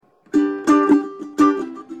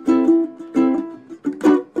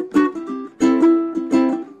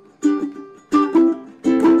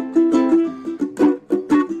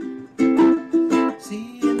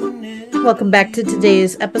Welcome back to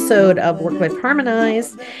today's episode of Work Life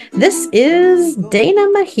Harmonized. This is Dana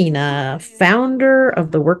Mahina, founder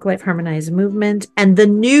of the Work Life Harmonized movement and the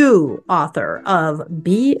new author of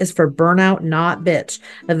B is for Burnout, Not Bitch,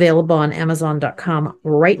 available on Amazon.com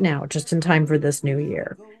right now, just in time for this new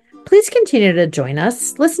year. Please continue to join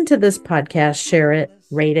us. Listen to this podcast, share it,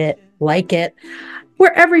 rate it, like it,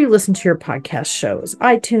 wherever you listen to your podcast shows,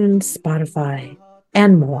 iTunes, Spotify,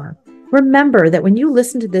 and more. Remember that when you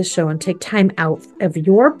listen to this show and take time out of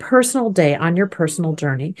your personal day on your personal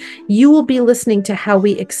journey, you will be listening to how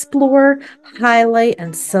we explore, highlight,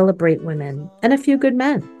 and celebrate women and a few good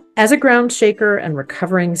men. As a ground shaker and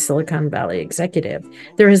recovering Silicon Valley executive,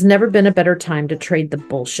 there has never been a better time to trade the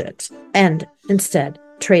bullshit and instead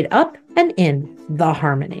trade up and in the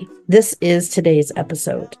harmony. This is today's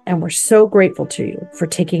episode, and we're so grateful to you for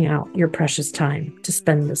taking out your precious time to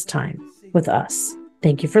spend this time with us.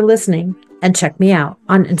 Thank you for listening, and check me out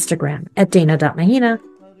on Instagram at dana.mahina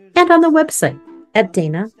and on the website at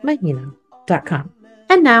danamahina.com.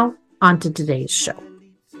 And now, on to today's show.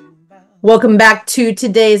 Welcome back to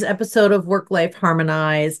today's episode of Work Life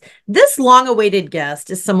Harmonized. This long-awaited guest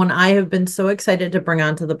is someone I have been so excited to bring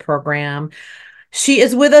onto the program. She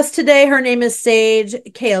is with us today. Her name is Sage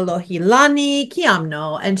Kealohilani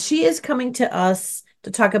Quiamno, and she is coming to us to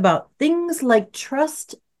talk about things like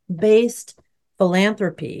trust-based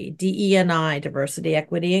philanthropy, DE&I, diversity,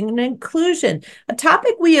 equity, and inclusion, a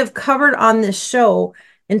topic we have covered on this show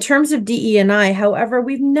in terms of DE&I. However,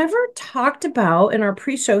 we've never talked about, in our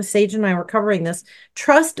pre-show, Sage and I were covering this,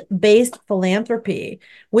 trust-based philanthropy.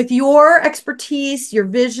 With your expertise, your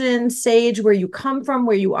vision, Sage, where you come from,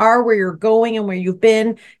 where you are, where you're going, and where you've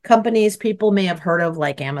been, companies people may have heard of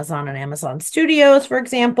like Amazon and Amazon Studios, for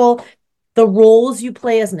example, the roles you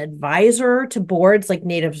play as an advisor to boards like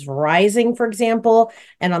Natives Rising, for example,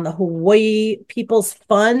 and on the Hawaii People's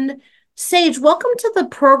Fund. Sage, welcome to the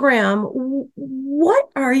program. What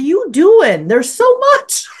are you doing? There's so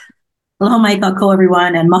much. Hello, Michael,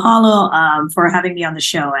 everyone, and mahalo for having me on the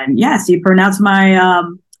show. And yes, you pronounced my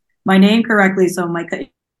name correctly, so Micah,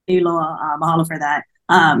 mahalo for that.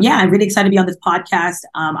 I'm really excited to be on this podcast.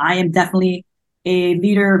 I am definitely a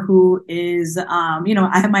leader who is, I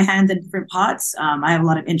have my hands in different pots. I have a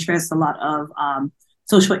lot of interest, a lot of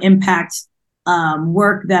social impact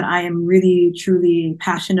work that I am really, truly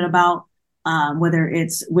passionate about, whether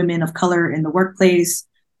it's women of color in the workplace,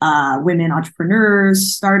 women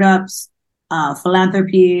entrepreneurs, startups,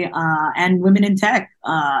 philanthropy, and women in tech.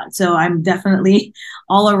 So I'm definitely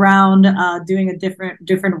all around doing a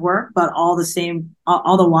different work, but all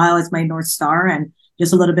the while it's my North Star and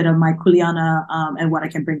just a little bit of my kuleana and what I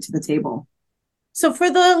can bring to the table. So for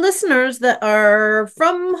the listeners that are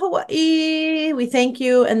from Hawaii, we thank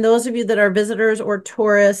you. And those of you that are visitors or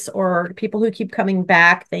tourists or people who keep coming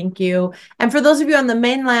back, thank you. And for those of you on the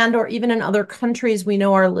mainland or even in other countries, we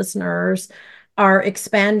know our listeners are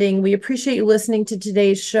expanding. We appreciate you listening to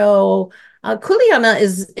today's show. Kuleana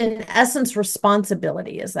is in essence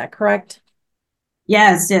responsibility. Is that correct?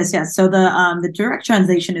 Yes. So the direct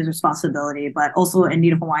translation is responsibility, but also in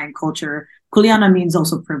Native Hawaiian culture, kuleana means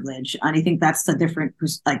also privilege. And I think that's the different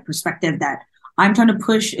perspective that I'm trying to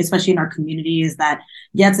push, especially in our community, is that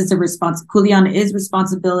yes, it's a kuleana is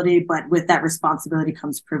responsibility, but with that responsibility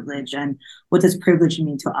comes privilege. And what does privilege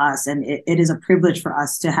mean to us? And it is a privilege for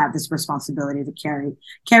us to have this responsibility to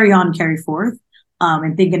carry forth,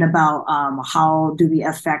 and thinking about how do we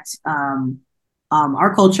affect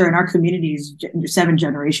our culture and our communities 7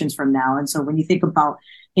 generations from now. And so when you think about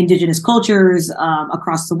indigenous cultures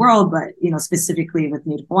across the world, but specifically with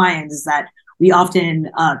Native Hawaiians, is that we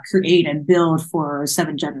often create and build for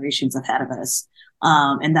 7 generations ahead of us.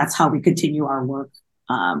 And that's how we continue our work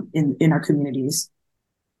in our communities.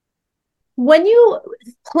 When you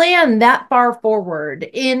plan that far forward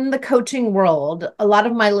in the coaching world, a lot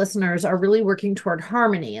of my listeners are really working toward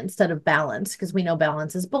harmony instead of balance, because we know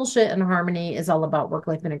balance is bullshit and harmony is all about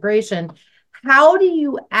work-life integration. How do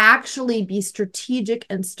you actually be strategic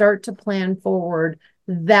and start to plan forward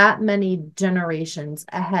that many generations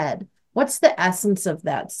ahead? What's the essence of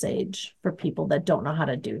that, Sage, for people that don't know how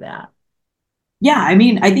to do that? Yeah, I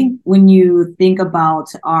mean, I think when you think about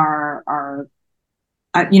our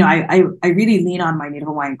I really lean on my Native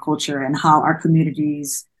Hawaiian culture and how our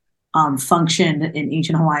communities functioned in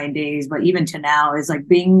ancient Hawaiian days, but even to now, is like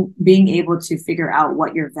being able to figure out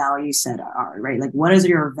what your value set are, right? Like, what is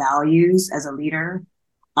your values as a leader?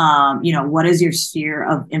 What is your sphere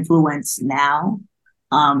of influence now?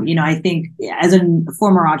 I think as a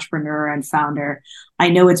former entrepreneur and founder, I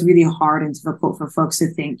know it's really hard and difficult for folks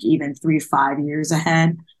to think even 3-5 years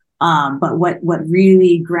ahead. But what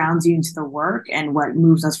really grounds you into the work and what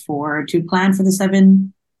moves us forward to plan for the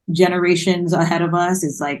 7 generations ahead of us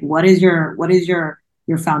is like, what is your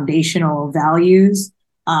foundational values?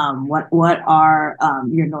 What are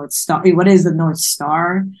your North Star? What is the North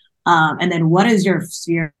Star? And then what is your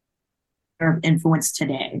sphere of influence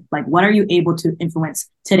today? Like, what are you able to influence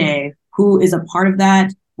today? Who is a part of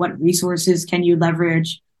that? What resources can you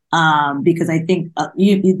leverage? Because I think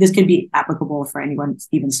this could be applicable for anyone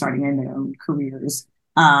even starting in their own careers.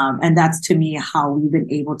 And that's, to me, how we've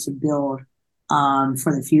been able to build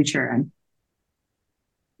for the future. And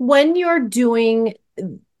When you're doing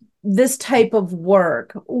this type of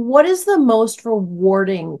work, what is the most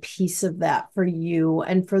rewarding piece of that for you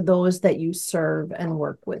and for those that you serve and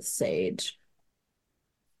work with, Sage?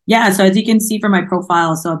 yeah, so as you can see from my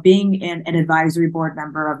profile, so being an advisory board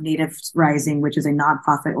member of Natives Rising, which is a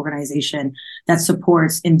nonprofit organization that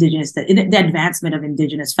supports the advancement of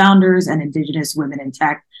Indigenous founders and Indigenous women in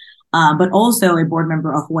tech, but also a board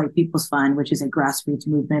member of White People's Fund, which is a grassroots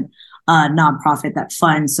movement nonprofit that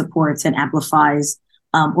funds, supports, and amplifies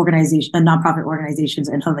nonprofit organizations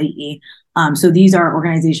in Hawaii. So these are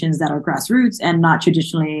organizations that are grassroots and not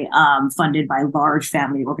traditionally funded by large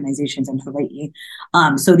family organizations in Hawaii.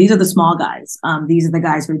 So these are the small guys. These are the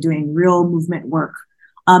guys who are doing real movement work.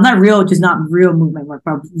 Not real movement work,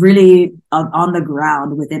 but really on the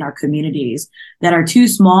ground within our communities that are too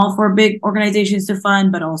small for big organizations to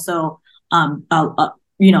fund, but also,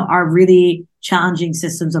 are really challenging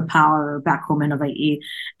systems of power back home in Hawaii.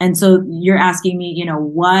 And so you're asking me,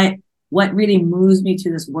 what really moves me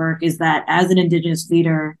to this work is that as an Indigenous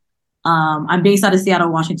leader, I'm based out of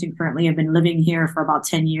Seattle, Washington currently. I've been living here for about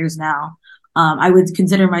 10 years now. I would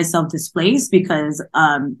consider myself displaced because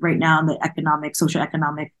right now in the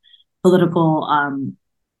socioeconomic, political,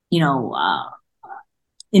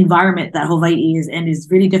 environment that Hawaii is in is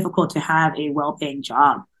really difficult to have a well-paying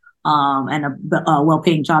job. And a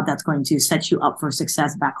well-paying job that's going to set you up for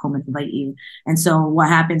success back home in Hawaii. And so what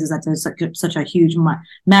happens is that there's such a huge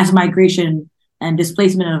mass migration and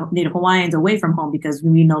displacement of Native Hawaiians away from home because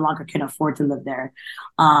we no longer can afford to live there,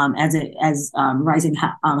 as rising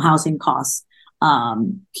housing costs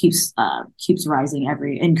keeps increasing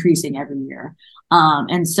every year.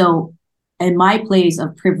 And so, in my place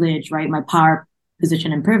of privilege, right, my power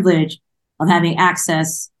position and privilege of having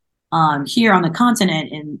access here on the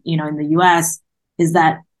continent in the U.S. is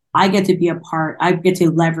that I get to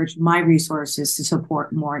leverage my resources to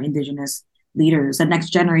support more Indigenous leaders, the next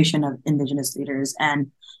generation of Indigenous leaders,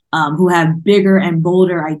 and who have bigger and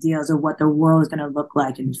bolder ideas of what the world is going to look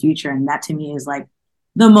like in the future. And that to me is like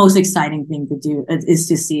the most exciting thing to do is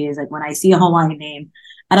to see is like when I see a Hawaiian name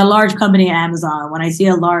at a large company, Amazon, when I see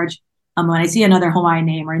another Hawaiian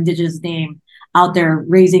name or Indigenous name out there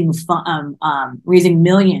raising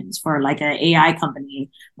millions for like an AI company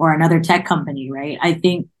or another tech company, right? I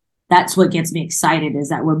think that's what gets me excited is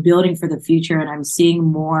that we're building for the future, and I'm seeing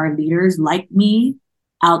more leaders like me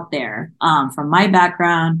out there from my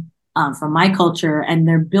background, from my culture, and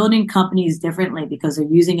they're building companies differently because they're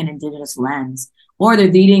using an Indigenous lens, or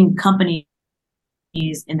they're leading companies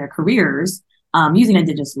in their careers using an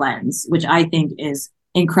Indigenous lens, which I think is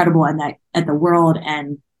incredible, and that at the world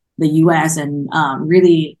and the U.S. and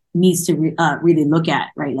really needs to really look at,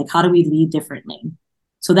 right? Like, how do we lead differently?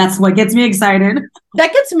 So that's what gets me excited.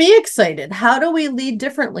 That gets me excited. How do we lead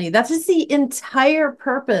differently? That is the entire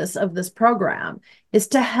purpose of this program, is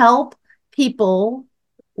to help people,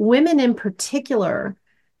 women in particular,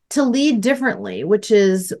 to lead differently, which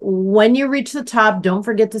is when you reach the top, don't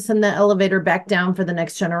forget to send that elevator back down for the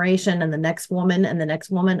next generation and the next woman and the next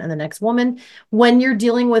woman and the next woman. When you're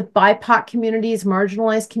dealing with BIPOC communities,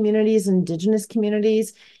 marginalized communities, Indigenous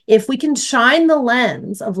communities, if we can shine the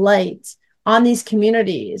lens of light on these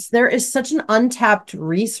communities, there is such an untapped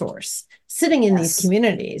resource sitting in these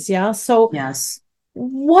communities. Yeah. So yes.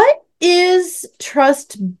 What is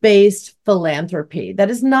trust-based philanthropy? That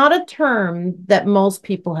is not a term that most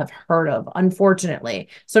people have heard of, unfortunately.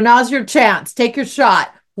 So now's your chance. Take your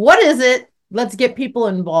shot. What is it? Let's get people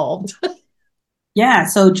involved. Yeah,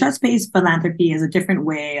 so trust-based philanthropy is a different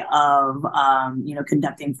way of,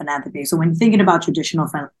 conducting philanthropy. So when you're thinking about traditional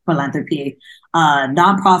philanthropy,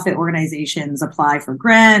 nonprofit organizations apply for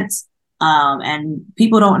grants, and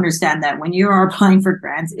people don't understand that when you are applying for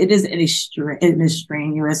grants, it is an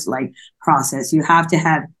strenuous like process. You have to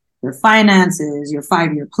have your finances, your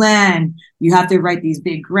 5-year plan. You have to write these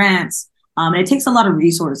big grants. And it takes a lot of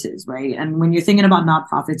resources, right? And when you're thinking about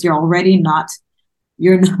nonprofits, you're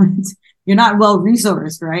not well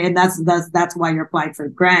resourced, right? And that's why you're applying for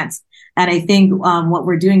grants. And I think what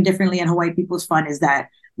we're doing differently at Hawaii People's Fund is that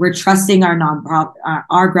we're trusting our nonprofit,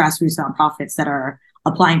 our grassroots nonprofits that are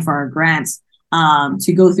applying for our grants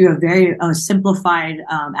to go through a very simplified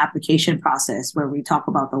application process where we talk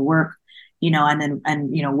about the work,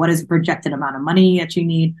 and what is the projected amount of money that you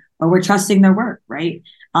need, but we're trusting their work, right?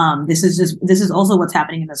 This is also what's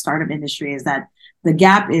happening in the startup industry, is that the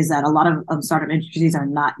gap is that a lot of startup industries are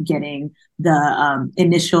not getting the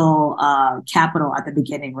initial capital at the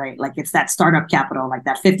beginning, right? Like it's that startup capital, like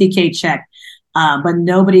that 50K check. But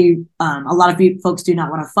a lot of folks do not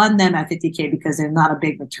want to fund them at 50K because there's not a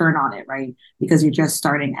big return on it, right? Because you're just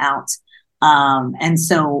starting out. And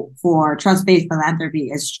so for trust-based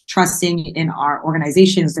philanthropy is trusting in our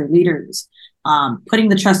organizations, their leaders, putting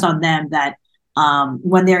the trust on them that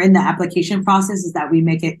when they're in the application process, is that we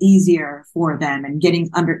make it easier for them and getting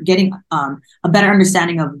a better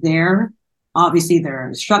understanding of obviously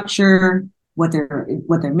their structure, what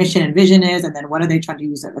their mission and vision is, and then what are they trying to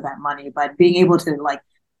use it with that money. But being able to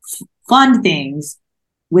fund things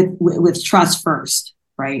with trust first,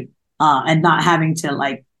 right? And not having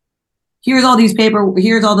to here's all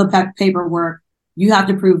the paperwork. You have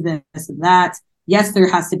to prove this and that. Yes, there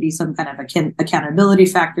has to be some kind of accountability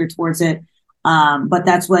factor towards it. But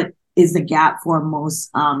that's what is the gap for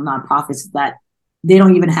most nonprofits, that they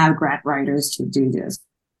don't even have grant writers to do this,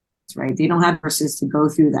 right? They don't have resources to go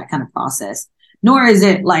through that kind of process, nor is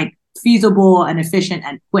it feasible and efficient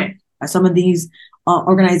and quick. Some of these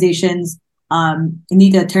organizations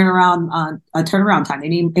need a turnaround time. They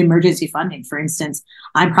need emergency funding. For instance,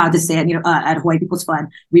 I'm proud to say at Hawaii People's Fund,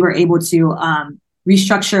 we were able to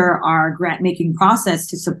restructure our grant making process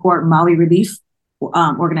to support Maui relief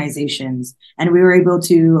organizations, and we were able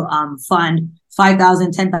to fund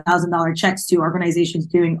 $5,000, $10,000 checks to organizations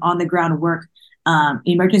doing on the ground work,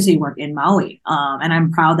 emergency work in Maui, and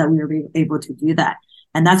I'm proud that we were able to do that.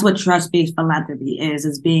 And that's what trust-based philanthropy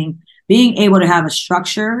is being able to have a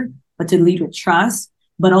structure, but to lead with trust,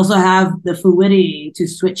 but also have the fluidity to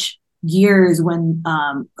switch gears when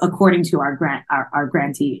according to our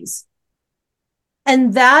grantees.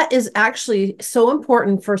 And that is actually so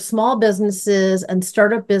important for small businesses and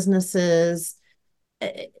startup businesses.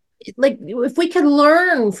 If we can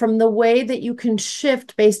learn from the way that you can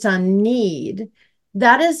shift based on need,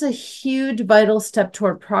 that is a huge vital step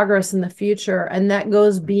toward progress in the future. And that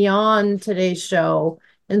goes beyond today's show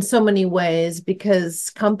in so many ways,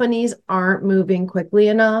 because companies aren't moving quickly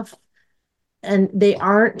enough. And they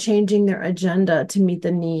aren't changing their agenda to meet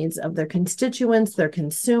the needs of their constituents, their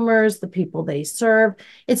consumers, the people they serve.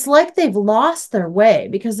 It's like they've lost their way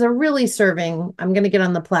because they're really serving, I'm going to get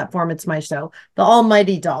on the platform, it's my show, the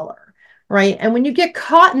almighty dollar, right? And when you get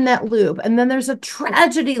caught in that loop, and then there's a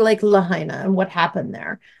tragedy like Lahaina and what happened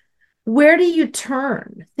there, where do you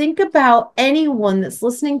turn? Think about anyone that's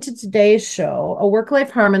listening to today's show, a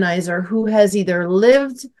work-life harmonizer who has either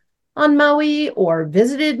lived on Maui or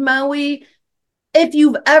visited Maui. If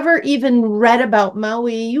you've ever even read about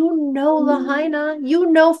Maui, you know Lahaina,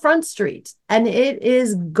 you know Front Street, and it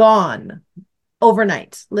is gone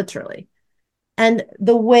overnight, literally. And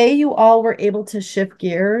the way you all were able to shift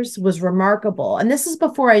gears was remarkable. And this is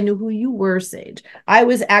before I knew who you were, Sage. I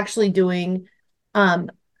was actually doing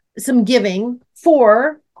some giving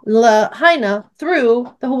for Lahaina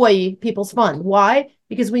through the Hawaii People's Fund. Why?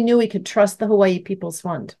 Because we knew we could trust the Hawaii People's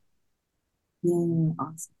Fund.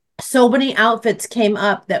 Awesome. So many outfits came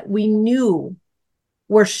up that we knew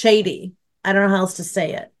were shady. I don't know how else to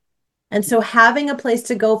say it. And so having a place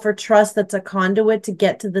to go for trust that's a conduit to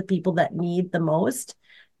get to the people that need the most,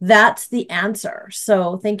 that's the answer.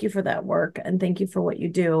 So thank you for that work, and thank you for what you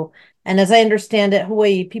do. And as I understand it,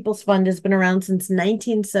 Hawaii People's Fund has been around since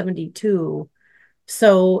 1972.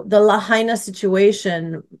 So the Lahaina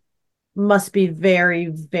situation must be very,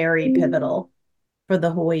 very pivotal for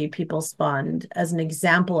the Hawaii People's Fund as an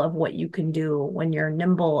example of what you can do when you're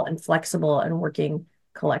nimble and flexible and working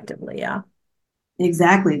collectively. Yeah.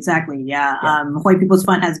 Exactly. Yeah. Hawaii People's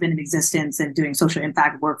Fund has been in existence and doing social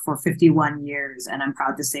impact work for 51 years. And I'm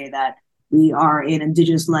proud to say that we are an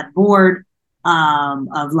Indigenous-led board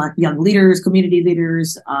of young leaders, community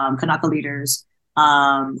leaders, Kanaka leaders,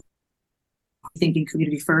 thinking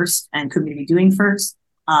community first and community doing first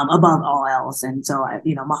above all else. And so,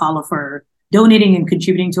 mahalo for donating and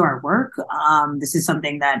contributing to our work. This is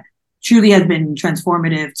something that truly has been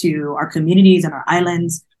transformative to our communities and our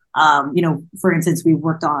islands. For instance, we've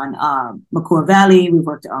worked on Makua Valley, we've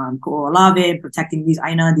worked on Ko'olave, protecting these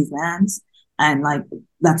Aina, these lands. And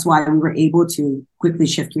that's why we were able to quickly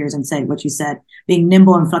shift gears and say what you said, being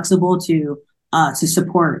nimble and flexible to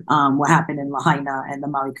support what happened in Lahaina and the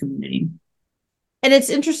Maui community. And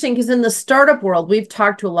it's interesting because in the startup world, we've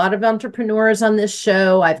talked to a lot of entrepreneurs on this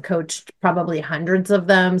show. I've coached probably hundreds of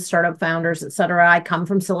them, startup founders, et cetera. I come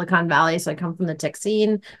from Silicon Valley, so I come from the tech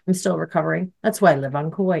scene. I'm still recovering. That's why I live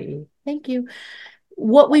on Kauai. Thank you.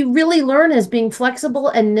 What we really learn is being flexible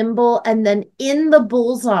and nimble, and then in the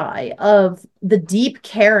bullseye of the deep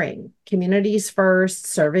caring, communities first,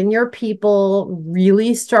 serving your people,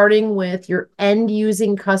 really starting with your end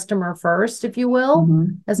using customer first, if you will,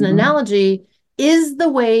 Mm-hmm. as an Mm-hmm. analogy, is the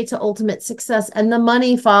way to ultimate success, and the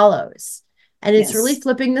money follows. And it's really Yes.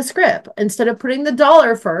 flipping the script. Instead of putting the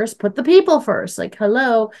dollar first, put the people first. Like,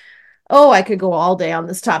 hello, oh, I could go all day on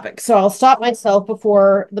this topic. So I'll stop myself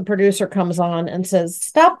before the producer comes on and says,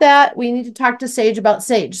 stop that. We need to talk to Sage about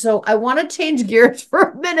Sage. So I want to change gears for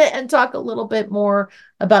a minute and talk a little bit more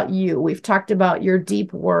about you. We've talked about your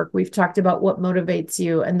deep work. We've talked about what motivates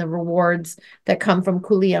you and the rewards that come from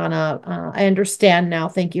Kuleana. I understand now.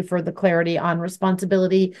 Thank you for the clarity on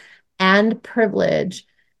responsibility and privilege.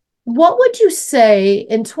 What would you say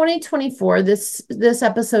in 2024? This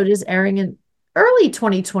episode is airing in early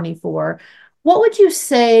 2024. What would you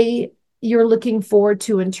say you're looking forward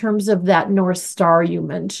to in terms of that North Star you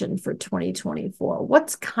mentioned for 2024?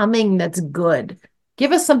 What's coming that's good?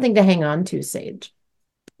 Give us something to hang on to, Sage.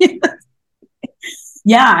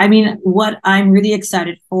 Yeah, I mean, what I'm really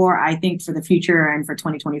excited for, I think, for the future and for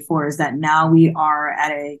 2024 is that now we are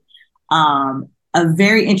at a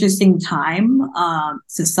very interesting time,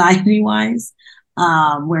 society wise,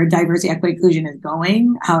 where diversity, equity, inclusion is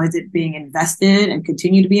going. How is it being invested and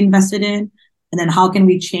continue to be invested in? And then how can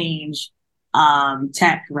we change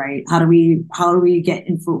tech, right? How do we how do we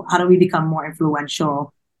become more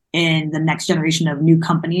influential in the next generation of new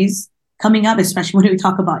companies coming up, especially when we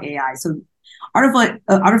talk about AI? So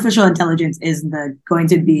artificial intelligence is going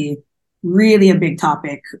to be really a big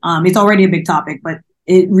topic. It's already a big topic, but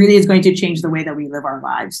it really is going to change the way that we live our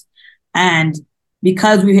lives. And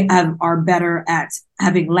because are better at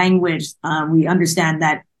having language, we understand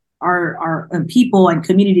that our people and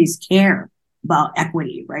communities care about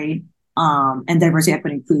equity, right? And diversity,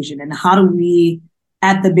 equity, inclusion. And how do we,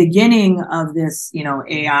 at the beginning of this,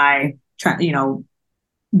 AI,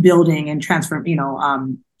 building and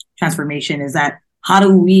transformation, is that how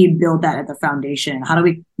do we build that at the foundation? How do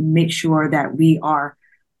we make sure that we are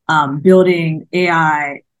building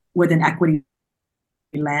AI with an equity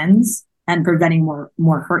lens and preventing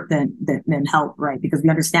more hurt than help, right? Because we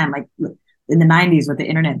understand, like in the 90s with the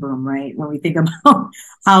internet boom, right? When we think about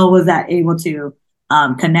how was that able to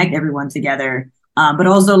connect everyone together, but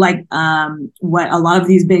also like what a lot of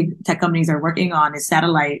these big tech companies are working on is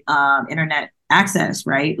satellite internet access,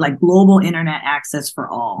 right? Like global internet access for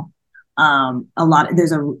all.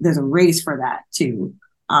 There's a race for that too,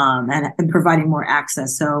 and providing more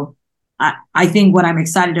access. So I think what I'm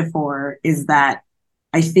excited for is that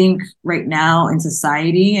I think right now in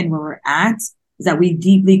society and where we're at is that we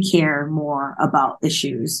deeply care more about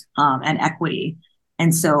issues and equity.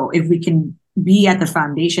 And so if we can be at the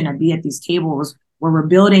foundation and be at these tables where we're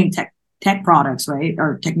building tech products, right,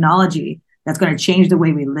 or technology that's going to change the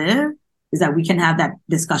way we live, is that we can have that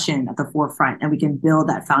discussion at the forefront and we can build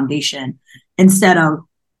that foundation instead of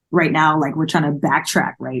right now, like we're trying to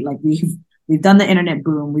backtrack, right? Like we've done the internet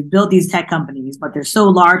boom, we've built these tech companies, but they're so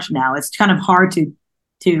large now, it's kind of hard to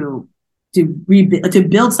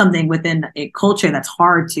build something within a culture that's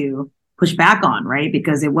hard to push back on, right?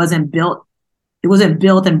 Because it wasn't built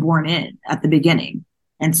and born in at the beginning.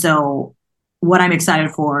 And so what I'm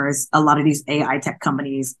excited for is a lot of these AI tech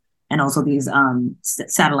companies and also these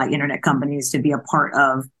satellite internet companies to be a part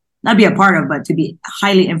of, not be a part of, but to be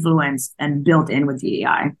highly influenced and built in with the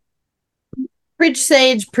AI. Preach,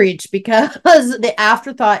 Sage, preach, because the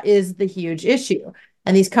afterthought is the huge issue.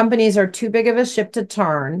 And these companies are too big of a ship to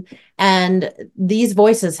turn. And these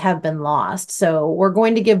voices have been lost. So we're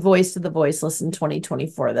going to give voice to the voiceless in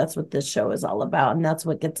 2024. That's what this show is all about. And that's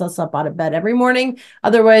what gets us up out of bed every morning.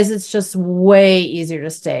 Otherwise, it's just way easier to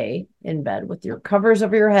stay in bed with your covers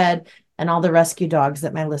over your head and all the rescue dogs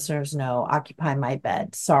that my listeners know occupy my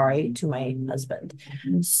bed. Sorry to my husband.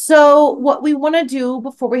 So what we want to do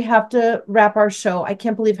before we have to wrap our show, I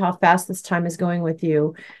can't believe how fast this time is going with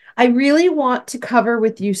you. I really want to cover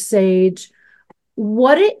with you, Sage,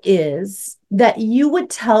 what it is that you would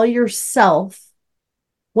tell yourself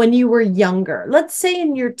when you were younger. Let's say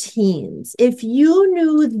in your teens, if you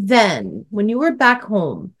knew then, when you were back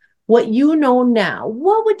home, what you know now,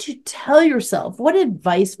 what would you tell yourself? What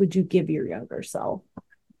advice would you give your younger self?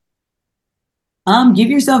 Give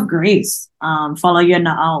yourself grace. Follow your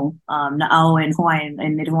na'au. Na'au in Hawaiian,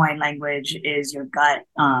 in mid Hawaiian language, is your gut.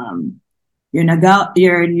 your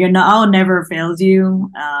na'au never fails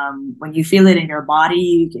you. When you feel it in your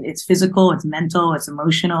body, it's physical, it's mental, it's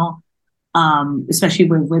emotional. Especially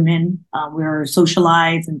with women, we're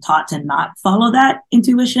socialized and taught to not follow that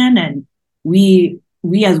intuition, and we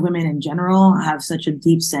as women in general have such a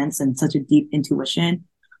deep sense and such a deep intuition.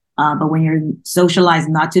 But when you're socialized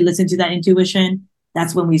not to listen to that intuition,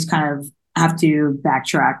 that's when we kind of have to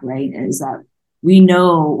backtrack, right? Is that we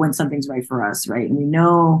know when something's right for us, right? And we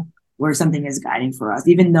know where something is guiding for us,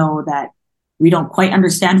 even though that we don't quite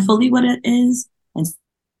understand fully what it is. And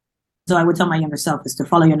so I would tell my younger self is to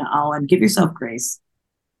follow your na'au and give yourself grace.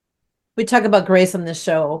 We talk about grace on this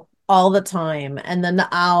show all the time, and the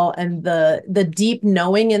na'au and the deep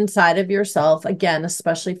knowing inside of yourself, again,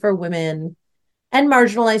 especially for women and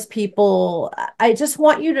marginalized people. I just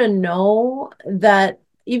want you to know that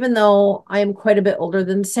even though I am quite a bit older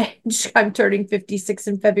than Sage, I'm turning 56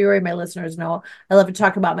 in February. My listeners know I love to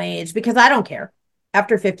talk about my age because I don't care.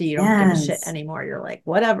 After 50, you don't give a shit Yes. anymore. You're like,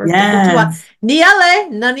 whatever, Yes. niale,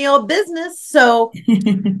 none of your business. So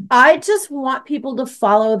I just want people to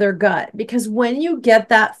follow their gut, because when you get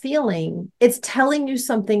that feeling, it's telling you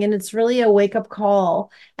something and it's really a wake up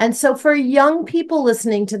call. And so, for young people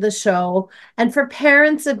listening to the show and for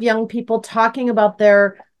parents of young people talking about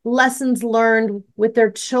their lessons learned with their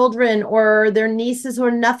children or their nieces or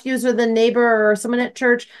nephews or the neighbor or someone at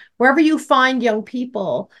church, wherever you find young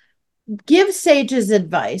people, give Sage's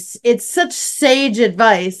advice. It's such sage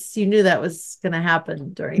advice. You knew that was going to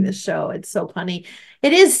happen during the show. It's so funny.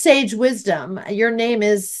 It is sage wisdom. Your name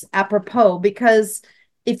is apropos, because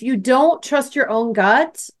if you don't trust your own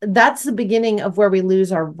gut, that's the beginning of where we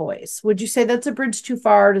lose our voice. Would you say that's a bridge too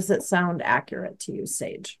far? Or does it sound accurate to you,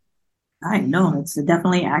 Sage? I know it's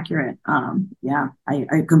definitely accurate. Yeah,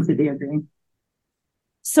 I completely agree.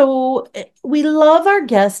 So we love our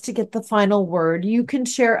guests to get the final word. You can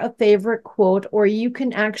share a favorite quote, or you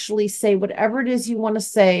can actually say whatever it is you want to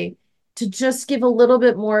say to just give a little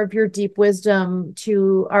bit more of your deep wisdom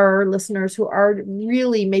to our listeners who are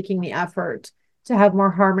really making the effort to have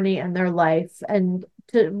more harmony in their life and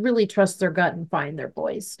to really trust their gut and find their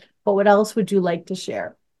voice. But what else would you like to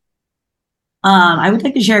share? I would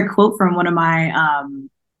like to share a quote from one of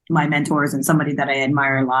my mentors and somebody that I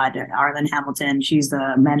admire a lot, Arlen Hamilton. She's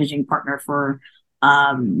the managing partner for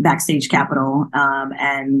Backstage Capital,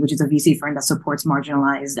 and which is a VC firm that supports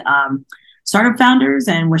marginalized startup founders.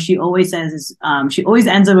 And what she always says is she always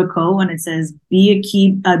ends up a quote, and it says, be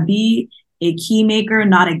a key maker,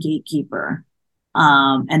 not a gatekeeper."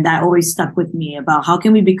 And that always stuck with me about how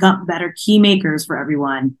can we become better key makers for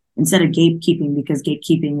everyone instead of gatekeeping, because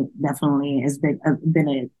gatekeeping definitely has been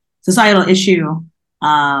a societal issue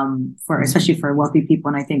for especially for wealthy people.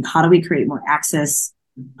 And I think, how do we create more access,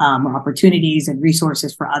 more opportunities and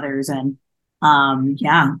resources for others? And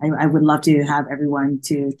yeah, I would love to have everyone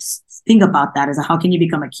to think about that as how can you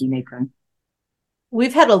become a key maker?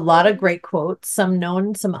 We've had a lot of great quotes, some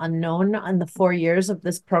known, some unknown, on the 4 years of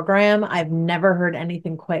this program. I've never heard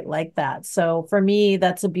anything quite like that. So for me,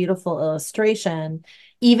 that's a beautiful illustration.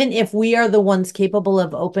 Even if we are the ones capable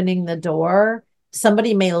of opening the door,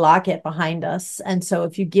 somebody may lock it behind us. And so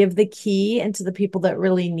if you give the key into the people that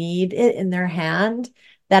really need it in their hand,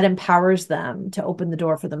 that empowers them to open the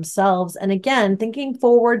door for themselves. And again, thinking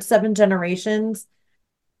forward 7 generations,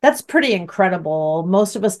 that's pretty incredible.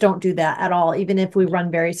 Most of us don't do that at all. Even if we run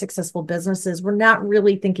very successful businesses, we're not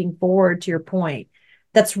really thinking forward, to your point.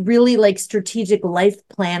 That's really like strategic life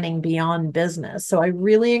planning beyond business. So I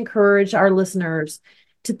really encourage our listeners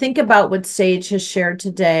to think about what Sage has shared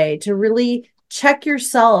today, to really check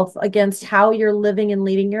yourself against how you're living and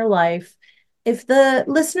leading your life. If the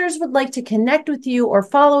listeners would like to connect with you or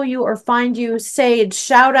follow you or find you, Sage,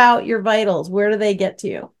 shout out your vitals. Where do they get to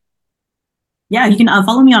you? Yeah, you can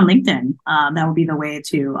follow me on LinkedIn. That would be the way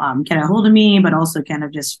to get a hold of me, but also kind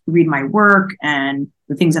of just read my work and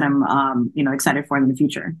the things that I'm, excited for in the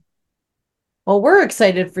future. Well, we're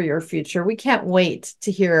excited for your future. We can't wait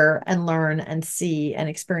to hear and learn and see and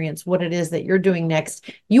experience what it is that you're doing next.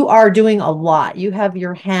 You are doing a lot. You have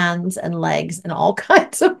your hands and legs and all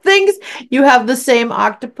kinds of things. You have the same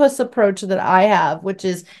octopus approach that I have, which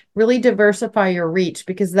is really diversify your reach,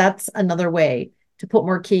 because that's another way to put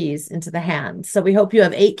more keys into the hands. So we hope you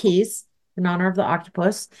have 8 keys in honor of the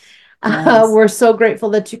octopus. Yes. We're so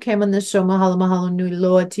grateful that you came on this show. Mahalo, mahalo, nui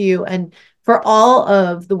loa to you. And for all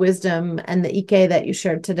of the wisdom and the Ike that you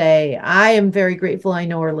shared today, I am very grateful. I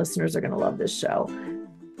know our listeners are going to love this show.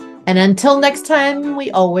 And until next time,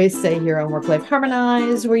 we always say here on Work Life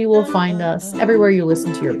Harmonized, where you will find us everywhere you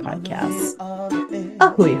listen to your podcasts.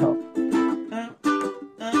 Ahui ho.